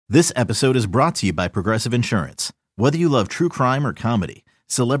This episode is brought to you by Progressive Insurance. Whether you love true crime or comedy,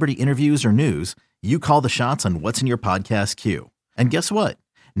 celebrity interviews or news, you call the shots on what's in your podcast queue. And guess what?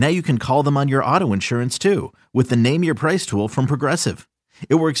 Now you can call them on your auto insurance too with the Name Your Price tool from Progressive.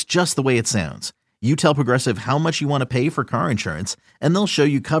 It works just the way it sounds. You tell Progressive how much you want to pay for car insurance, and they'll show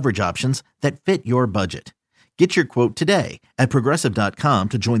you coverage options that fit your budget. Get your quote today at Progressive.com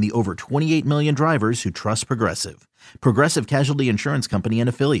to join the over 28 million drivers who trust Progressive. Progressive Casualty Insurance Company and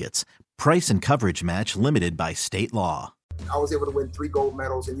Affiliates. Price and coverage match limited by state law. I was able to win 3 gold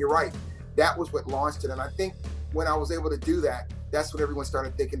medals, and you're right. That was what launched it. And I think when I was able to do that, that's when everyone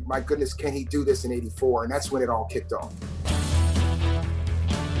started thinking, my goodness, can he do this in 84? And that's when it all kicked off.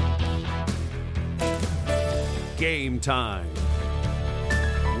 Game Time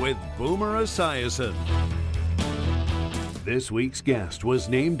with Boomer Esiason. This week's guest was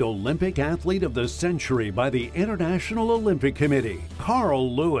named Olympic Athlete of the Century by the International Olympic Committee,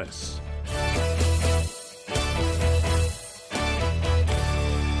 Carl Lewis.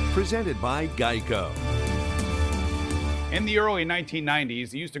 Presented by Geico. In the early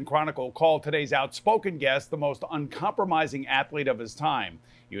 1990s, the Houston Chronicle called today's outspoken guest the most uncompromising athlete of his time.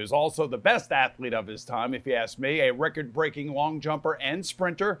 He was also the best athlete of his time, if you ask me, a record-breaking long jumper and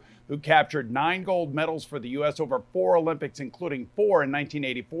sprinter who captured 9 gold medals for the U.S. over 4 Olympics, including 4 in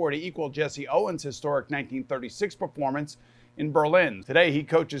 1984 to equal Jesse Owens' historic 1936 performance in Berlin. Today, he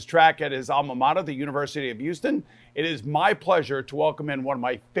coaches track at his alma mater, the University of Houston. It is my pleasure to welcome in one of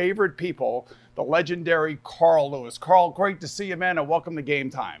my favorite people, the legendary Carl Lewis. Carl, great to see you, man, and welcome to Game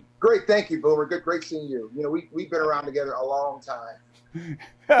Time. Great, thank you, Boomer. Great seeing you. You know, we've been around together a long time.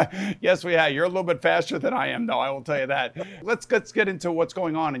 Yes, we have. You're a little bit faster than I am, though, I will tell you that. Let's get into what's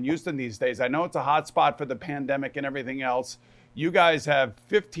going on in Houston these days. I know it's a hot spot for the pandemic and everything else. You guys have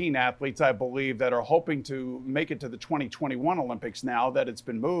 15 athletes, I believe, that are hoping to make it to the 2021 Olympics now that it's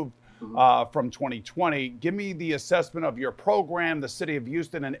been moved from 2020. Give me the assessment of your program, the city of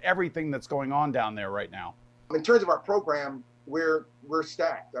Houston, and everything that's going on down there right now. In terms of our program, we're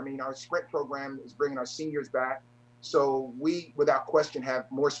stacked. I mean, our sprint program is bringing our seniors back. So we, without question, have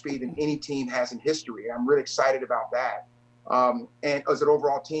more speed than any team has in history. I'm really excited about that. And as an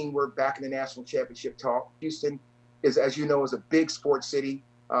overall team, we're back in the national championship talk. Houston is, as you know, is a big sports city.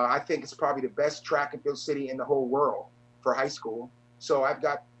 I think it's probably the best track and field city in the whole world for high school. So I've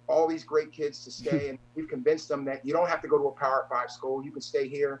got all these great kids to stay, and we've convinced them that you don't have to go to a Power 5 school. You can stay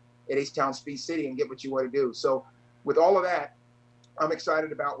here at H-Town Speed City and get what you want to do. So with all of that, I'm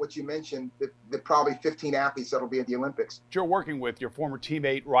excited about what you mentioned, the probably 15 athletes that'll be at the Olympics. You're working with your former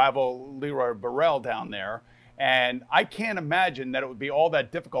teammate, rival Leroy Burrell down there, and I can't imagine that it would be all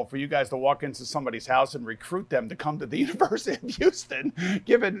that difficult for you guys to walk into somebody's house and recruit them to come to the University of Houston,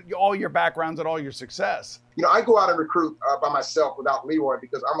 given all your backgrounds and all your success. You know, I go out and recruit by myself without Leroy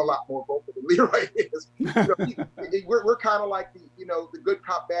because I'm a lot more vocal than Leroy is. You know, we're kind of like the good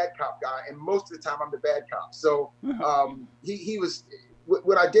cop, bad cop guy, and most of the time I'm the bad cop. So he was,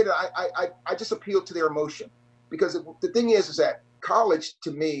 when I did it, I just appealed to their emotion, because the thing is that college to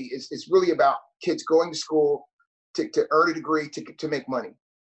me is really about kids going to school to earn a degree to make money,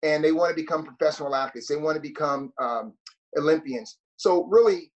 and they want to become professional athletes. They want to become Olympians. So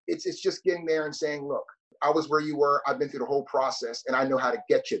really, it's just getting there and saying, look, I was where you were. I've been through the whole process, and I know how to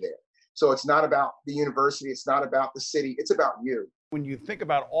get you there. So it's not about the university. It's not about the city. It's about you. When you think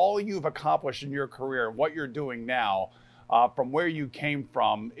about all you've accomplished in your career, what you're doing now, from where you came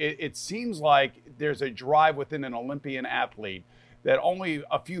from, it seems like there's a drive within an Olympian athlete that only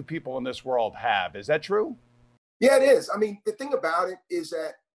a few people in this world have. Is that true? Yeah, it is. I mean, the thing about it is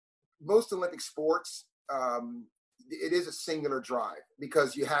that most Olympic sports, it is a singular drive,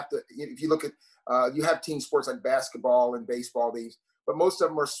 because you have to, if you look at, you have team sports like basketball and baseball, but most of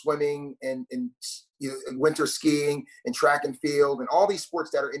them are swimming and winter skiing and track and field and all these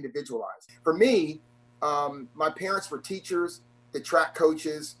sports that are individualized. For me, my parents were teachers, the track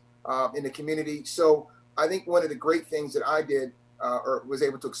coaches in the community. So I think one of the great things that I did or was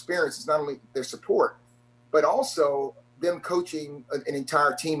able to experience is not only their support, but also them coaching an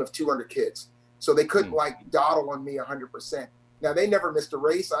entire team of 200 kids. So they couldn't dawdle on me 100%. Now, they never missed a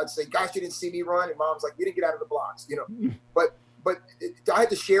race. I'd say, gosh, you didn't see me run. And mom's like, you didn't get out of the blocks, But I had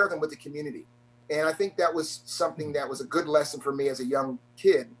to share them with the community. And I think that was something that was a good lesson for me as a young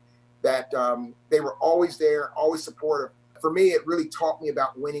kid, that they were always there, always supportive. For me, it really taught me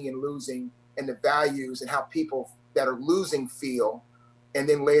about winning and losing and the values and how people that are losing feel. And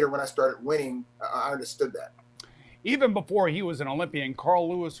then later when I started winning, I understood that. Even before he was an Olympian, Carl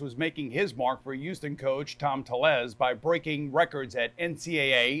Lewis was making his mark for Houston coach Tom Tellez by breaking records at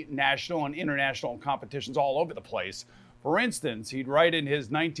NCAA, national and international competitions all over the place. For instance, he'd write in his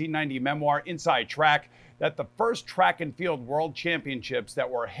 1990 memoir, Inside Track, that the first track and field world championships that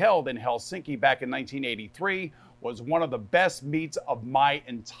were held in Helsinki back in 1983 was one of the best meets of my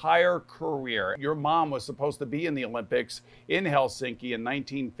entire career. Your mom was supposed to be in the Olympics in Helsinki in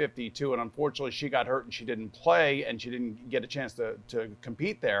 1952, and unfortunately she got hurt and she didn't play and she didn't get a chance to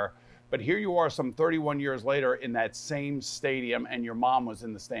compete there. But here you are some 31 years later in that same stadium, and your mom was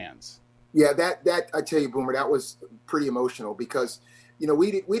in the stands. Yeah, that I tell you, Boomer, that was pretty emotional because,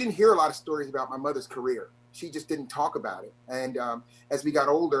 we didn't hear a lot of stories about my mother's career. She just didn't talk about it. And as we got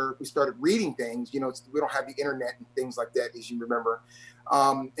older, we started reading things. We don't have the internet and things like that, as you remember.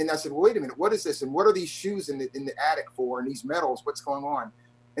 And I said, well, wait a minute, what is this? And what are these shoes in the attic for? And these medals, what's going on?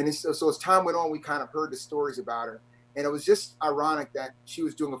 And so as time went on, we kind of heard the stories about her. And it was just ironic that she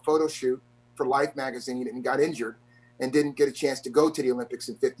was doing a photo shoot for Life magazine and got injured and didn't get a chance to go to the Olympics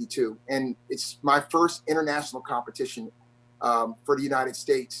in '52. And it's my first international competition for the United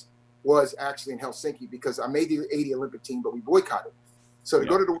States was actually in Helsinki because I made the '80 Olympic team, but we boycotted. So to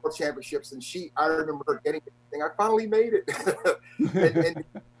go to the World Championships, and I remember her getting the thing. I finally made it. and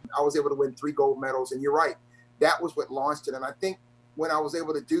I was able to win 3 gold medals. And you're right, that was what launched it. And I think when I was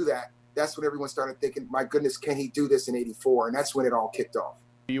able to do that, that's when everyone started thinking, my goodness, can he do this in '84? And that's when it all kicked off.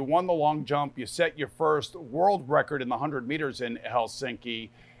 You won the long jump. You set your first world record in the 100 meters in Helsinki.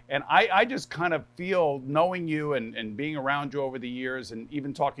 And I just kind of feel, knowing you and being around you over the years and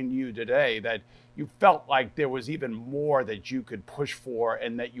even talking to you today, that you felt like there was even more that you could push for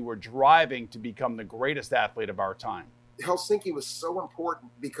and that you were driving to become the greatest athlete of our time. Helsinki was so important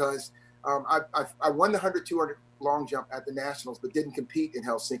because I won the 100, 200 long jump at the Nationals, but didn't compete in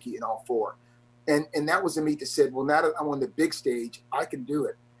Helsinki in all 4. And that was a meet that said, well, now that I'm on the big stage, I can do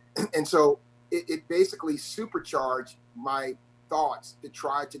it. And so it basically supercharged my thoughts to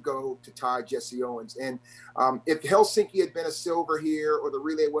try to go to tie Jesse Owens. And if Helsinki had been a silver here, or the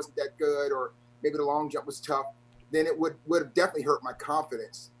relay wasn't that good, or maybe the long jump was tough, then it would have definitely hurt my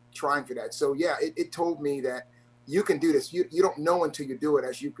confidence trying for that. So yeah, it told me that you can do this. You don't know until you do it,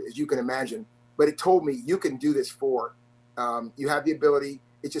 as you can imagine. But it told me you can do this for. You have the ability.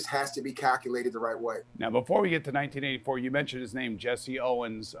 It just has to be calculated the right way. Now, before we get to 1984, you mentioned his name, Jesse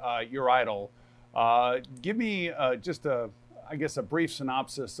Owens, your idol. Give me just a brief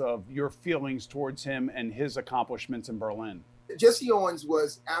synopsis of your feelings towards him and his accomplishments in Berlin. Jesse Owens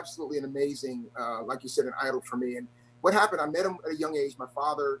was absolutely an amazing, like you said, an idol for me. And what happened, I met him at a young age. My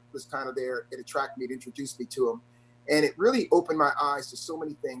father was kind of there at a track meet, introduced me to him. And it really opened my eyes to so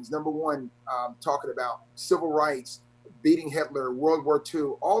many things. Number one, talking about civil rights, beating Hitler, World War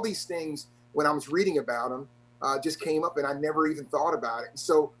II, all these things, when I was reading about him, just came up and I never even thought about it. And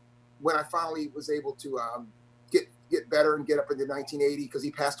so when I finally was able to get better and get up into 1980, because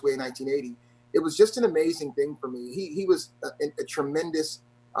he passed away in 1980, it was just an amazing thing for me. He was a tremendous,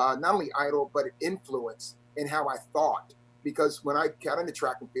 not only idol, but an influence in how I thought. Because when I got into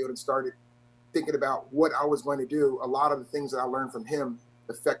track and field and started thinking about what I was going to do, a lot of the things that I learned from him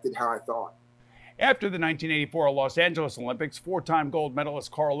affected how I thought. After the 1984 Los Angeles Olympics, 4-time gold medalist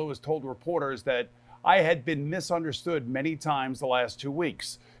Carl Lewis told reporters that I had been misunderstood many times the last 2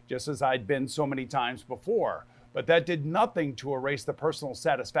 weeks, just as I'd been so many times before. But that did nothing to erase the personal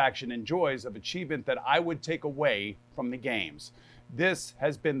satisfaction and joys of achievement that I would take away from the Games. This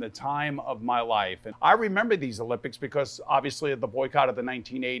has been the time of my life. And I remember these Olympics because obviously of the boycott of the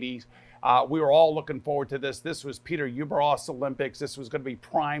 1980s. We were all looking forward to this. This was Peter Ueberroth's Olympics. This was going to be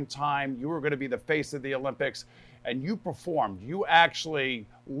prime time. You were going to be the face of the Olympics. And you performed. You actually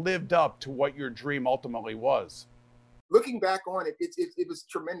lived up to what your dream ultimately was. Looking back on it, it was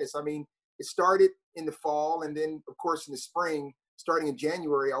tremendous. I mean, it started in the fall, and then, of course, in the spring, starting in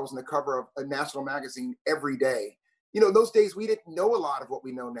January, I was on the cover of a national magazine every day. Those days, we didn't know a lot of what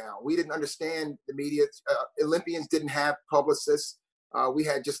we know now. We didn't understand the media. Olympians didn't have publicists. We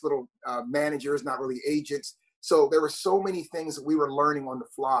had just little managers, not really agents. So there were so many things that we were learning on the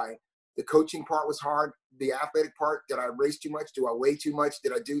fly. The coaching part was hard. The athletic part, did I race too much? Do I weigh too much?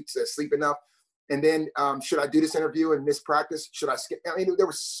 Did I sleep enough? And then should I do this interview and miss practice? Should I skip? I mean, there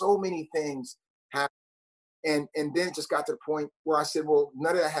were so many things happening. And then it just got to the point where I said, well,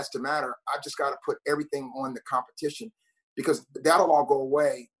 none of that has to matter. I've just got to put everything on the competition, because that'll all go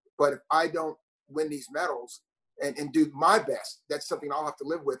away. But if I don't win these medals and do my best, that's something I'll have to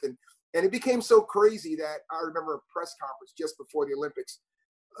live with. And it became so crazy that I remember a press conference just before the Olympics.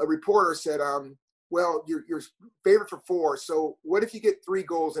 A reporter said, well, you're favored for 4. So what if you get 3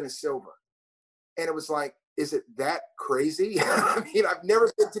 golds and a silver? And it was like, is it that crazy? I mean, I've never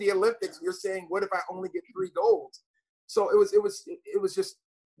been to the Olympics. You're saying, what if I only get 3 golds? So it was just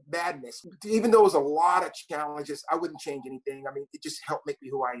madness. Even though it was a lot of challenges, I wouldn't change anything. I mean, it just helped make me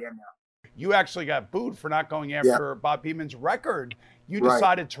who I am now. You actually got booed for not going Yeah. after Bob Beeman's record. You Right.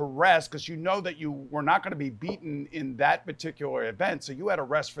 decided to rest because you know that you were not going to be beaten in that particular event. So you had to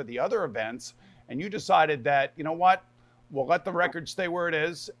rest for the other events. And you decided that, you know what, we'll let the record stay where it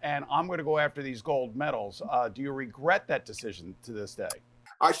is, and I'm going to go after these gold medals. Do you regret that decision to this day?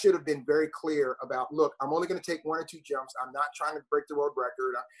 I should have been very clear about, look, I'm only going to take 1 or 2 jumps. I'm not trying to break the world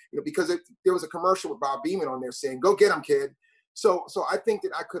record, because there was a commercial with Bob Beeman on there saying, go get him, kid. So I think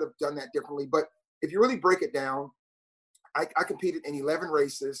that I could have done that differently. But if you really break it down, I competed in 11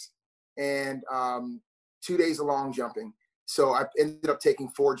 races and 2 days of long jumping. So I ended up taking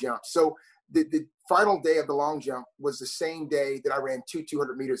 4 jumps. So the final day of the long jump was the same day that I ran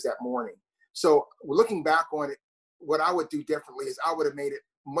 200 meters that morning. So looking back on it, what I would do differently is I would have made it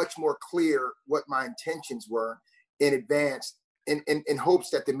much more clear what my intentions were in advance in hopes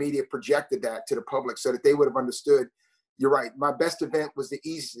that the media projected that to the public so that they would have understood, you're right, my best event was the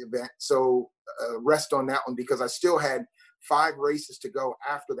easiest event. So rest on that one because I still had 5 races to go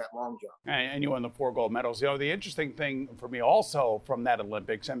after that long jump. And you won the 4 gold medals. You know, the interesting thing for me also from that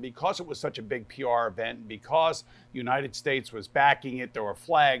Olympics, and because it was such a big PR event, and because the United States was backing it, there were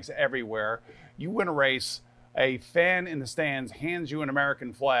flags everywhere, you win a race, a fan in the stands hands you an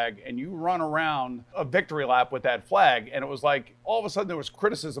American flag, and you run around a victory lap with that flag. And it was like, all of a sudden there was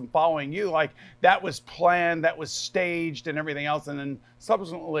criticism following you, like that was planned, that was staged and everything else. And then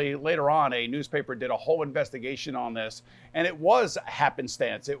subsequently, later on, a newspaper did a whole investigation on this. And it was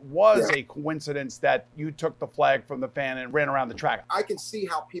happenstance. It was a coincidence that you took the flag from the fan and ran around the track. I can see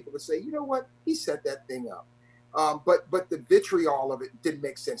how people would say, you know what, he set that thing up. But the vitriol of it didn't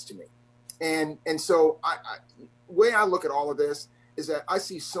make sense to me. And so the way I look at all of this is that I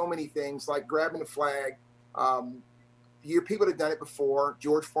see so many things like grabbing the flag. People have done it before.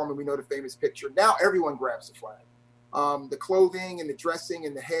 George Foreman, we know the famous picture. Now everyone grabs the flag. The clothing and the dressing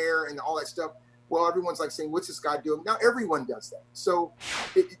and the hair and all that stuff. Well, everyone's like saying, what's this guy doing? Now everyone does that. So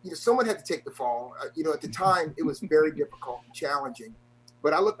someone had to take the fall. At the time, it was very difficult and challenging.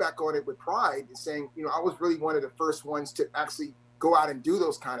 But I look back on it with pride and saying, I was really one of the first ones to actually go out and do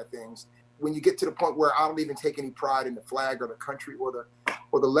those kind of things. When you get to the point where I don't even take any pride in the flag or the country or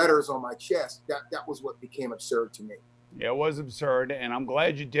the letters on my chest, that was what became absurd to me. Yeah, it was absurd, and I'm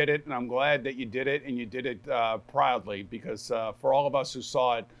glad you did it, and I'm glad that you did it, and you did it proudly, because for all of us who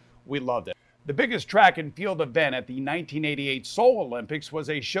saw it, we loved it. The biggest track and field event at the 1988 Seoul Olympics was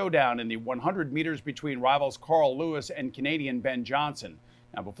a showdown in the 100 meters between rivals Carl Lewis and Canadian Ben Johnson.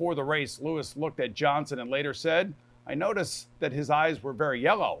 Now, before the race, Lewis looked at Johnson and later said, "I noticed that his eyes were very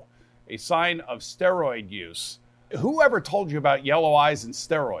yellow, a sign of steroid use." Who ever told you about yellow eyes and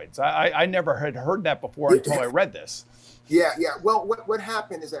steroids? I never had heard that before until I read this. Yeah. Well, what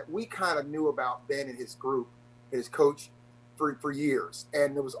happened is that we kind of knew about Ben and his group, his coach, for years.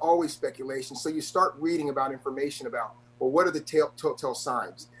 And there was always speculation. So you start reading about information about, well, what are the telltale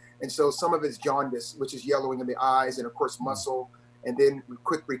signs? And so some of it's jaundice, which is yellowing in the eyes, and of course muscle, and then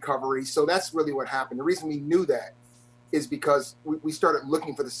quick recovery. So that's really what happened. The reason we knew that is because we started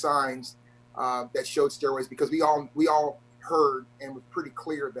looking for the signs that showed steroids, because we all heard and was pretty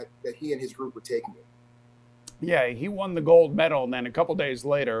clear that he and his group were taking it. Yeah, he won the gold medal, and then a couple days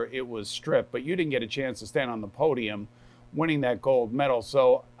later it was stripped, but you didn't get a chance to stand on the podium winning that gold medal.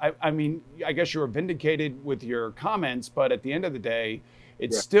 So, I mean, I guess you were vindicated with your comments, but at the end of the day,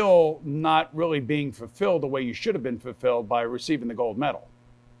 it's still not really being fulfilled the way you should have been fulfilled by receiving the gold medal.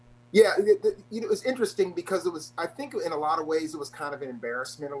 Yeah, it was interesting because I think in a lot of ways it was kind of an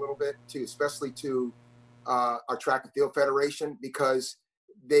embarrassment a little bit too, especially to our track and field federation, because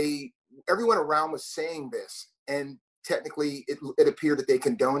everyone around was saying this, and technically it appeared that they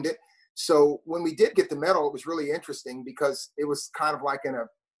condoned it. So when we did get the medal, it was really interesting because it was kind of like in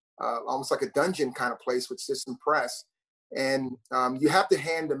almost like a dungeon kind of place with Citizen Press, and you have to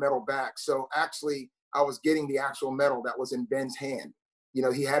hand the medal back. So actually, I was getting the actual medal that was in Ben's hand.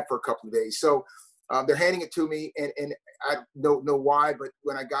 He had for a couple of days. So they're handing it to me, and I don't know why, but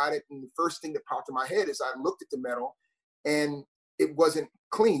when I got it, and the first thing that popped in my head is I looked at the medal, and it wasn't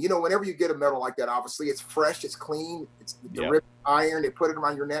clean. Whenever you get a medal like that, obviously it's fresh, it's clean, it's the ribbon iron, they put it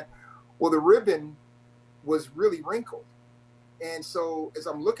around your neck. Well, the ribbon was really wrinkled. And so as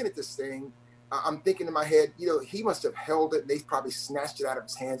I'm looking at this thing, I'm thinking in my head, he must have held it and they probably snatched it out of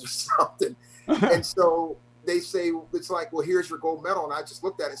his hands or something. And so they say, it's like, well, here's your gold medal. And I just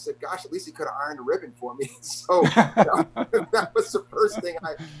looked at it and said, gosh, at least he could have ironed a ribbon for me. So that was the first thing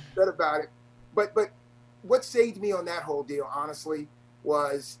I said about it. But what saved me on that whole deal, honestly,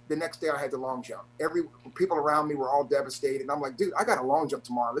 was the next day I had the long jump. People around me were all devastated. And I'm like, dude, I got a long jump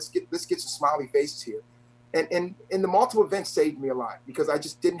tomorrow. Let's get some smiley faces here. And the multiple events saved me a lot because I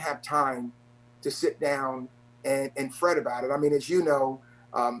just didn't have time to sit down and fret about it. I mean, as you know,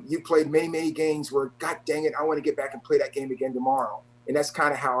 you played many, many games where, God dang it, I want to get back and play that game again tomorrow. And that's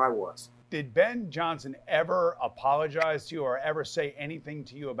kind of how I was. Did Ben Johnson ever apologize to you or ever say anything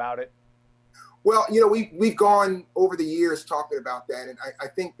to you about it? Well, you know, we've gone over the years talking about that. And I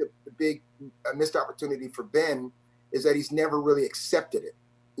think the big missed opportunity for Ben is that he's never really accepted it.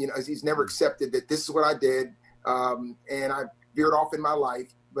 You know, he's never accepted that this is what I did. And I veered off in my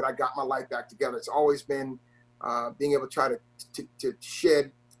life, but I got my life back together. It's always been being able to try to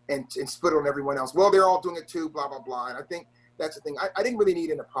shed and split on everyone else. Well, they're all doing it too, blah, blah, blah. And I think that's the thing. I didn't really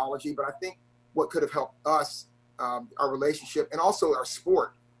need an apology, but I think what could have helped us, our relationship, and also our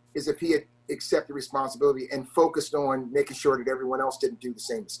sport, is if he had accepted responsibility and focused on making sure that everyone else didn't do the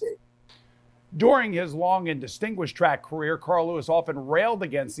same mistake. During his long and distinguished track career, Carl Lewis often railed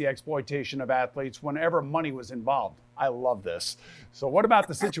against the exploitation of athletes whenever money was involved. I love this. So what about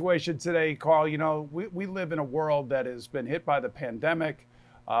the situation today, Carl? You know, we live in a world that has been hit by the pandemic.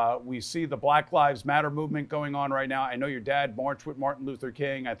 We see the Black Lives Matter movement going on right now. I know your dad marched with Martin Luther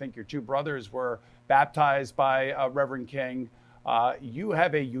King. I think your two brothers were baptized by Reverend King. You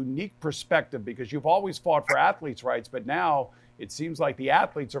have a unique perspective because you've always fought for athletes' rights, but now it seems like the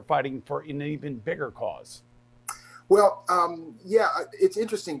athletes are fighting for an even bigger cause. Well, yeah, it's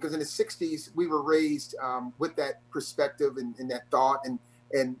interesting because in the 60s, we were raised with that perspective and that thought.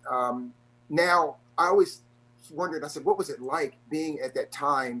 And now I always wondered, I said, what was it like being at that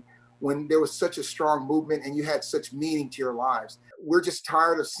time when there was such a strong movement and you had such meaning to your lives? We're just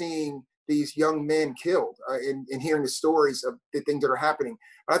tired of seeing these young men killed and hearing the stories of the things that are happening.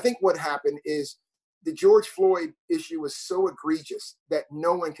 But I think what happened is the George Floyd issue was so egregious that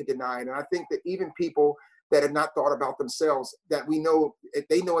no one could deny it. And I think that even people that had not thought about themselves, that we know,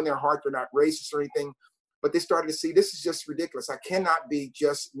 they know in their heart they're not racist or anything, but they started to see this is just ridiculous. I cannot be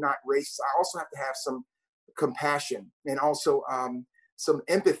just not racist. I also have to have some compassion and also some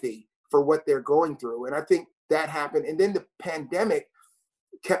empathy for what they're going through. And I think that happened. And then the pandemic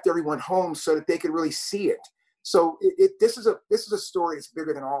kept everyone home so that they could really see it. So this is a story that's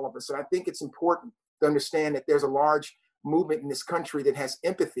bigger than all of us. And I think it's important to understand that there's a large movement in this country that has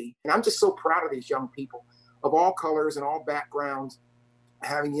empathy. And I'm just so proud of these young people of all colors and all backgrounds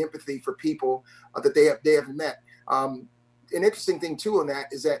having the empathy for people that they have met. An interesting thing too on that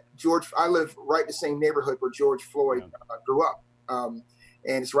is that I live right in the same neighborhood where George Floyd grew up. And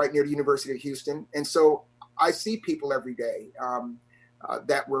it's right near the University of Houston. And so I see people every day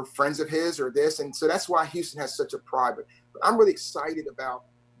that were friends of his or this. And so that's why Houston has such a pride. But I'm really excited about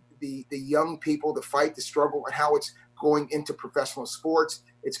the young people, the fight, the struggle, and how it's going into professional sports.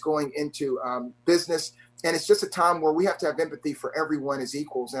 It's going into business. And it's just a time where we have to have empathy for everyone as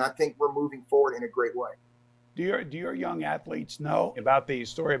equals. And I think we're moving forward in a great way. Do your young athletes know about the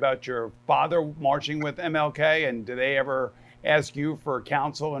story about your father marching with MLK? And do they ever ask you for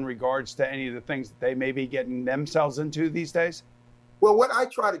counsel in regards to any of the things that they may be getting themselves into these days? Well, what I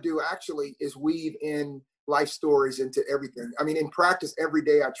try to do actually is weave in life stories into everything. I mean, in practice, every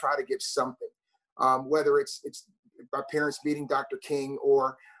day I try to give something, whether it's my parents meeting Dr. King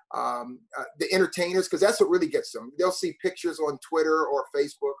or the entertainers, because that's what really gets them. They'll see pictures on Twitter or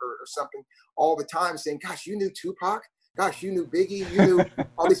Facebook or something all the time saying, gosh, you knew Tupac? Gosh, you knew Biggie? You knew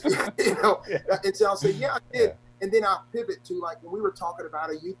all these people, you know? And so I'll say, yeah, I did. Yeah. And then I'll pivot to like when we were talking about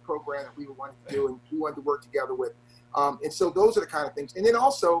a youth program that we wanted to do and we wanted to work together with. And so those are the kind of things. And then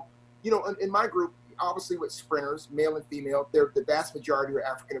also, you know, in my group, obviously with sprinters, male and female, the vast majority are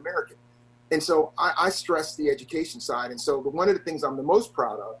African-American. And so I stress the education side. And so one of the things I'm the most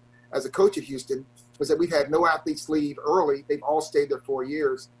proud of as a coach at Houston was that we've had no athletes leave early. They've all stayed there 4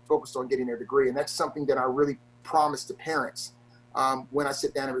 years, focused on getting their degree. And that's something that I really promise to parents when I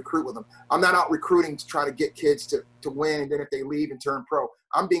sit down and recruit with them. I'm not out recruiting to try to get kids to win, and then if they leave and turn pro.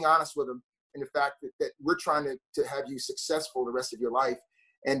 I'm being honest with them in the fact that we're trying to have you successful the rest of your life.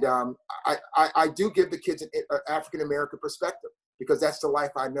 And I do give the kids an African-American perspective because that's the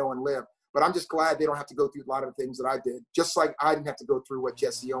life I know and live. But I'm just glad they don't have to go through a lot of the things that I did, just like I didn't have to go through what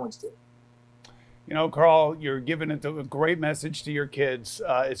Jesse Owens did. You know, Carl, you're giving a great message to your kids.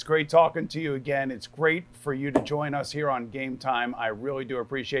 It's great talking to you again. It's great for you to join us here on Game Time. I really do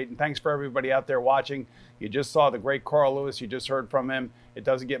appreciate it. And thanks for everybody out there watching. You just saw the great Carl Lewis. You just heard from him. It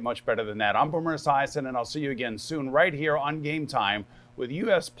doesn't get much better than that. I'm Boomer Esiason, and I'll see you again soon right here on Game Time with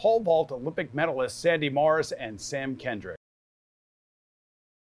U.S. pole vault Olympic medalists Sandy Morris and Sam Kendrick.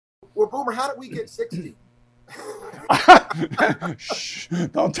 Well, Boomer, how did we get 60? Shh,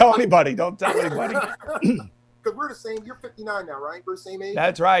 don't tell anybody. Don't tell anybody. Because we're the same. You're 59 now, right? We're the same age.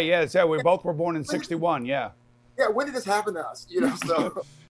 That's right. Yes. Yeah. We both were born in 61. Yeah. Yeah. When did this happen to us? So.